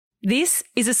This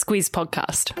is a Squiz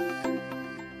podcast.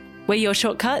 We're your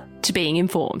shortcut to being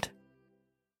informed.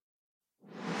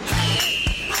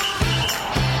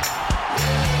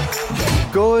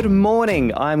 Good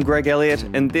morning, I'm Greg Elliott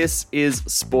and this is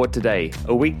Sport Today,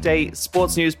 a weekday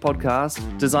sports news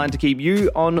podcast designed to keep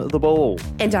you on the ball.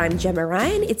 And I'm Gemma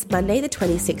Ryan. It's Monday the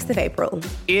 26th of April.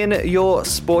 In your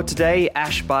Sport Today,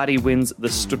 Ash Barty wins the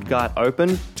Stuttgart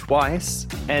Open twice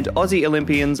and Aussie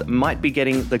Olympians might be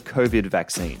getting the COVID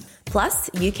vaccine. Plus,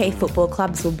 UK football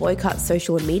clubs will boycott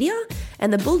social media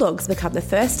and the Bulldogs become the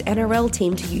first NRL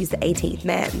team to use the 18th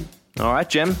man. All right,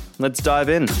 Gem, let's dive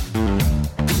in.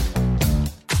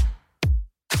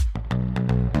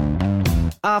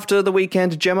 After the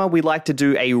weekend, Gemma, we like to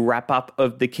do a wrap-up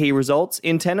of the key results.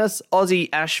 In tennis, Aussie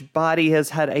Ash Barty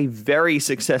has had a very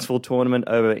successful tournament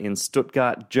over in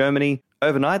Stuttgart, Germany.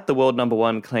 Overnight, the world number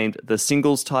one claimed the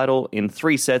singles title in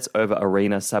 3 sets over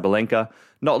Aryna Sabalenka.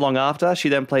 Not long after, she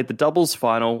then played the doubles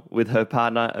final with her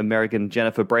partner, American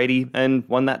Jennifer Brady, and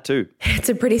won that too. It's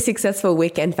a pretty successful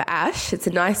weekend for Ash. It's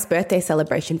a nice birthday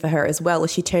celebration for her as well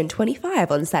as she turned 25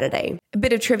 on Saturday. A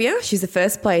bit of trivia, she's the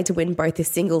first player to win both the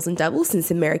singles and doubles since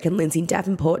American Lindsay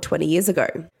Davenport 20 years ago.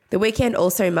 The weekend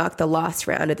also marked the last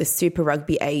round of the Super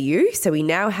Rugby AU, so we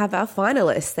now have our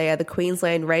finalists. They are the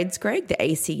Queensland Reds, Greg, the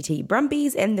ACT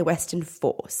Brumbies and the Western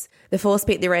Force. The Force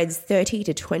beat the Reds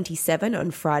 30-27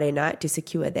 on Friday night to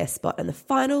secure their spot in the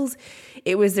finals.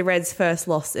 It was the Reds' first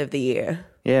loss of the year.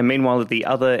 Yeah, meanwhile, at the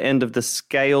other end of the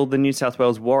scale, the New South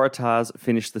Wales Waratahs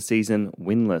finished the season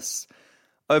winless.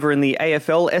 Over in the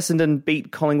AFL, Essendon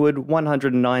beat Collingwood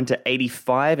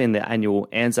 109-85 in the annual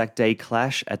Anzac Day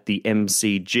clash at the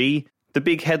MCG. The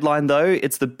big headline, though,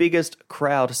 it's the biggest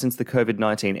crowd since the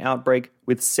COVID-19 outbreak,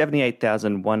 with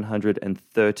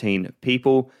 78,113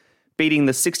 people, beating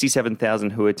the 67,000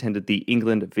 who attended the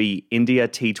England v India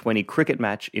T20 cricket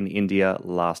match in India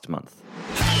last month.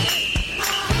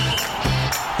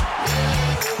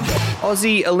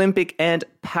 Aussie Olympic and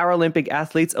Paralympic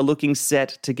athletes are looking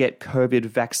set to get COVID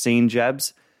vaccine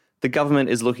jabs. The government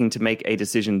is looking to make a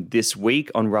decision this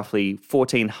week on roughly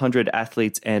 1,400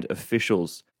 athletes and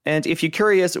officials. And if you're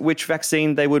curious which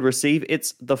vaccine they would receive,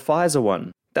 it's the Pfizer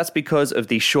one. That's because of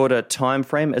the shorter time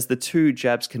frame, as the 2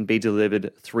 jabs can be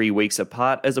delivered 3 weeks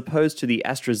apart, as opposed to the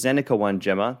AstraZeneca one,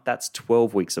 Gemma, that's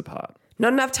 12 weeks apart.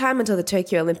 Not enough time until the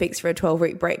Tokyo Olympics for a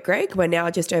 12-week break, Greg. We're now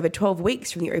just over 12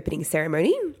 weeks from the opening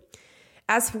ceremony.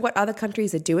 As for what other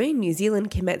countries are doing, New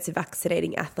Zealand commenced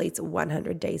vaccinating athletes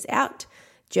 100 days out.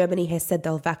 Germany has said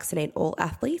they'll vaccinate all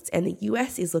athletes, and the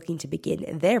US is looking to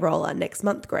begin their rollout next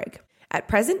month, Greg. At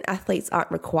present, athletes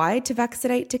aren't required to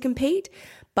vaccinate to compete,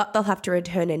 but they'll have to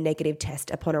return a negative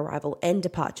test upon arrival and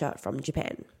departure from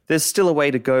Japan. There's still a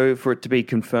way to go for it to be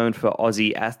confirmed for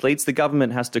Aussie athletes. The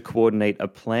government has to coordinate a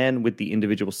plan with the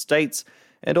individual states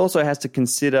and also has to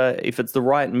consider if it's the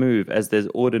right move, as there's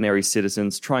ordinary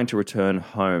citizens trying to return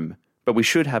home. But we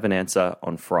should have an answer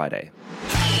on Friday.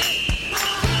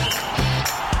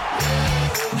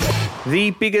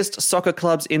 The biggest soccer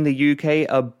clubs in the UK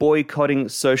are boycotting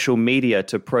social media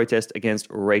to protest against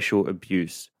racial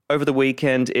abuse. Over the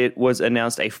weekend, it was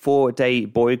announced a 4-day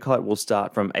boycott will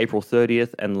start from April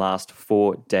 30th and last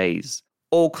 4 days.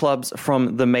 All clubs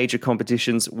from the major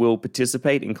competitions will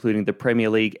participate, including the Premier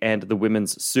League and the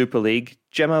Women's Super League.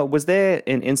 Gemma, was there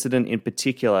an incident in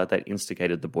particular that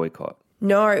instigated the boycott?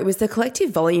 No, it was the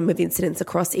collective volume of incidents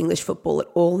across English football at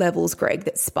all levels, Greg,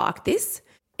 that sparked this.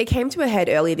 It came to a head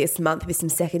earlier this month with some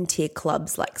second-tier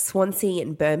clubs like Swansea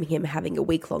and Birmingham having a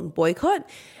week-long boycott,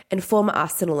 and former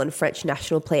Arsenal and French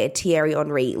national player Thierry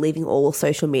Henry leaving all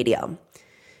social media.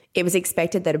 It was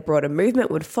expected that a broader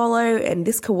movement would follow, and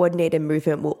this coordinated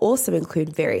movement will also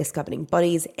include various governing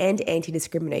bodies and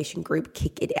anti-discrimination group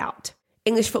Kick It Out.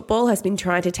 English football has been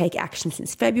trying to take action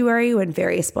since February, when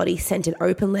various bodies sent an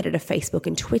open letter to Facebook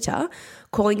and Twitter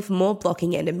calling for more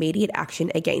blocking and immediate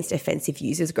action against offensive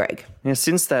users, Greg. Now,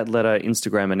 since that letter,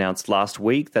 Instagram announced last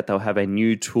week that they'll have a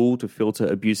new tool to filter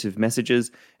abusive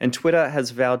messages, and Twitter has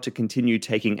vowed to continue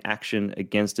taking action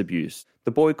against abuse.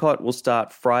 The boycott will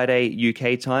start Friday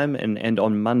UK time and end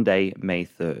on Monday, May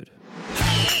 3rd.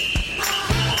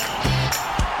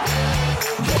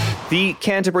 The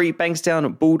Canterbury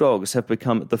Bankstown Bulldogs have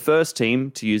become the first team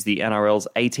to use the NRL's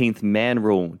 18th man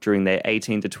rule during their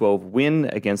 18-12 win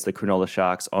against the Cronulla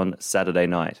Sharks on Saturday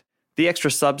night. The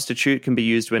extra substitute can be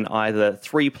used when either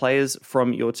 3 players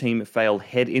from your team fail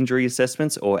head injury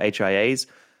assessments or HIAs,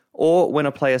 or when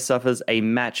a player suffers a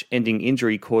match-ending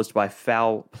injury caused by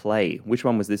foul play. Which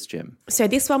one was this, Gem? So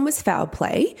this one was foul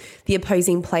play. The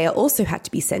opposing player also had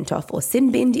to be sent off or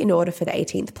sin-binned in order for the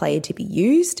 18th player to be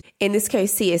used. In this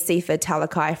case, CSC for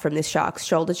Talakai from the Sharks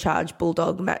shoulder charge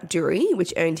bulldog Matt Dury,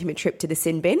 which earned him a trip to the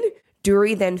sin bin.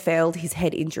 Dury then failed his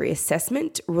head injury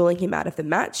assessment, ruling him out of the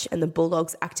match, and the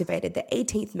Bulldogs activated the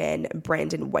 18th man,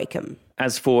 Brandon Wakeham.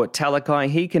 As for Talakai,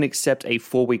 he can accept a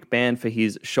 4-week ban for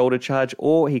his shoulder charge,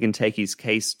 or he can take his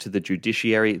case to the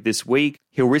judiciary this week.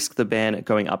 He'll risk the ban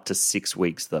going up to 6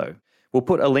 weeks, though. We'll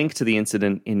put a link to the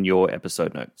incident in your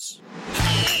episode notes.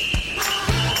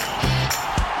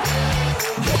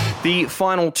 The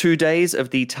final 2 days of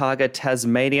the Targa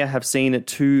Tasmania have seen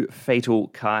 2 fatal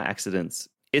car accidents.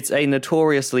 It's a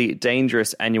notoriously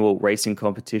dangerous annual racing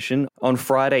competition. On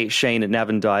Friday, Shane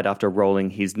Navin died after rolling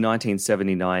his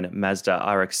 1979 Mazda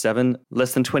RX-7.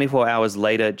 Less than 24 hours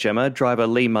later, Gemma, driver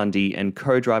Lee Mundy and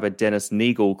co-driver Dennis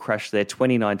Neagle crashed their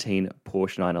 2019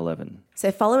 Porsche 911.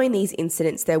 So following these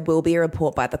incidents, there will be a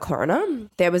report by the coroner.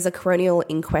 There was a coronial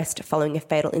inquest following a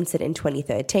fatal incident in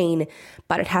 2013,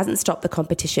 but it hasn't stopped the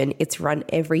competition. It's run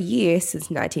every year since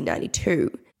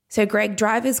 1992. So, Greg,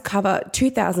 drivers cover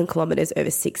 2,000 kilometres over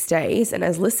 6 days, and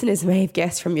as listeners may have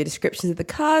guessed from your descriptions of the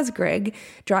cars, Greg,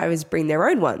 drivers bring their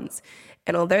own ones.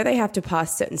 And although they have to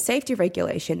pass certain safety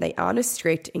regulation, they aren't as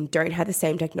strict and don't have the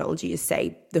same technology as,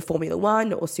 say, the Formula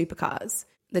One or supercars.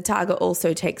 The Targa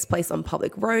also takes place on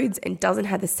public roads and doesn't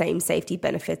have the same safety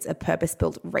benefits a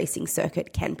purpose-built racing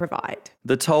circuit can provide.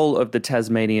 The toll of the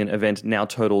Tasmanian event now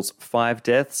totals 5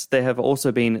 deaths. There have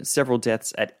also been several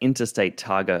deaths at interstate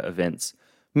Targa events.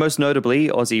 Most notably,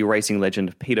 Aussie racing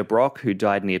legend Peter Brock, who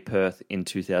died near Perth in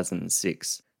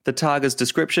 2006. The Targa's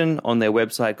description on their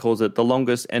website calls it the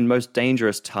longest and most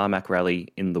dangerous tarmac rally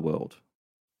in the world.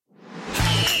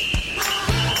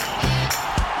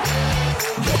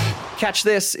 Catch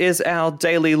This is our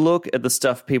daily look at the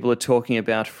stuff people are talking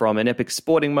about, from an epic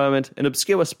sporting moment, an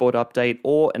obscure sport update,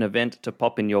 or an event to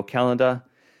pop in your calendar.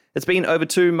 It's been over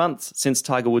 2 months since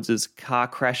Tiger Woods' car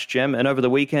crash, Gem, and over the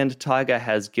weekend, Tiger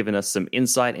has given us some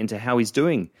insight into how he's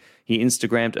doing. He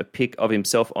Instagrammed a pic of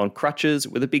himself on crutches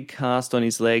with a big cast on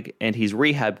his leg, and his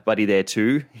rehab buddy there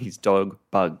too, his dog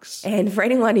Bugs. And for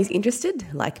anyone who's interested,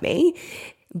 like me,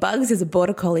 Bugs is a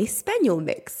Border Collie Spaniel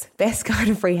mix. Best kind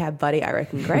of rehab buddy, I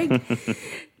reckon, Greg.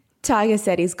 Tiger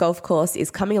said his golf course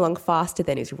is coming along faster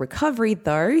than his recovery,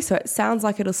 though, so it sounds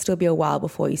like it'll still be a while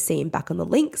before you see him back on the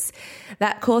links.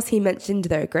 That course he mentioned,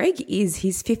 though, Greg, is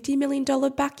his $50 million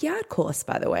backyard course,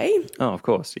 by the way. Oh, of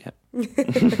course, yeah.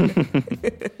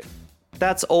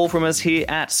 That's all from us here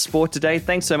at Sport Today.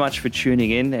 Thanks so much for tuning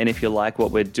in, and if you like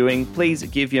what we're doing, please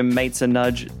give your mates a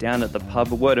nudge down at the pub.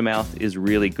 Word of mouth is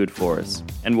really good for us,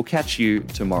 and we'll catch you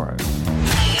tomorrow.